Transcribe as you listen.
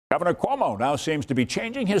Governor Cuomo now seems to be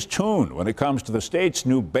changing his tune when it comes to the state's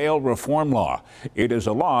new bail reform law. It is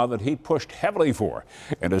a law that he pushed heavily for.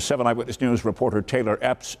 And as 7 Eyewitness News reporter Taylor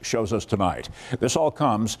Epps shows us tonight, this all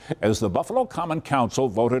comes as the Buffalo Common Council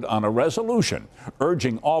voted on a resolution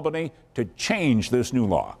urging Albany to change this new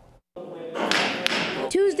law.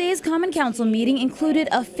 Tuesday's Common Council meeting included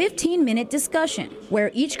a 15-minute discussion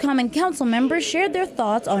where each Common Council member shared their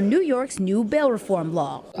thoughts on New York's new bail reform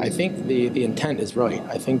law. I think the intent is right.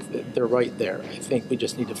 I think that they're right there. I think we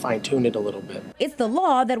just need to fine-tune it a little bit. It's the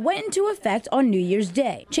law that went into effect on New Year's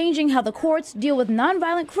Day, changing how the courts deal with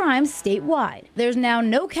nonviolent crimes statewide. There's now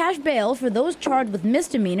no cash bail for those charged with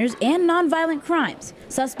misdemeanors and nonviolent crimes.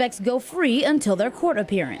 Suspects go free until their court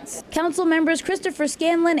appearance. Council members Christopher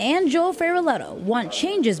Scanlon and Joel Ferraletto want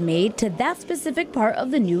changes made to that specific part of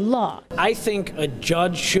the new law. I think a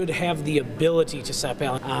judge should have the ability to set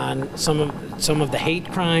bail on some of the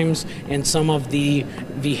hate crimes and some of the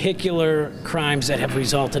vehicular crimes that have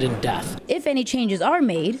resulted in death. If any changes are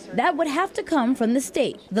made, that would have to come from the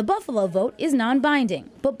state. The Buffalo vote is non-binding,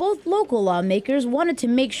 but both local lawmakers wanted to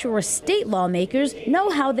make sure state lawmakers know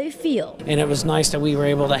how they feel. And it was nice that we were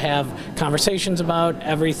able to have conversations about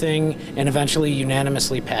everything and eventually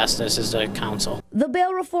unanimously pass this as a council. The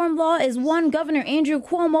bail reform law is one Governor Andrew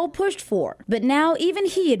Cuomo pushed for, but now even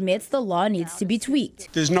he admits the law needs to be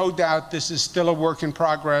tweaked. There's no doubt this is still a work in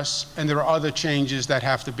progress, and there are other changes that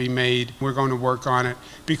have to be made. We're going to work on it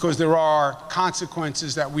because there are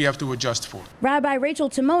consequences that we have to adjust for. Rabbi Rachel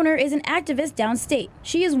Timoner is an activist downstate.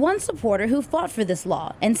 She is one supporter who fought for this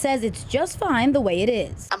law and says it's just fine the way it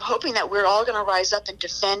is. I'm hoping that we're all going to rise up and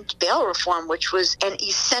defend bail reform, which was an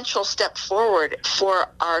essential step forward for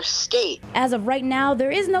our state. As of right now,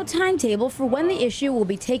 there is no timetable for when the issue will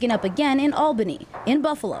be taken up again in Albany. In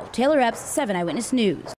Buffalo, Taylor Epps, 7 Eyewitness News.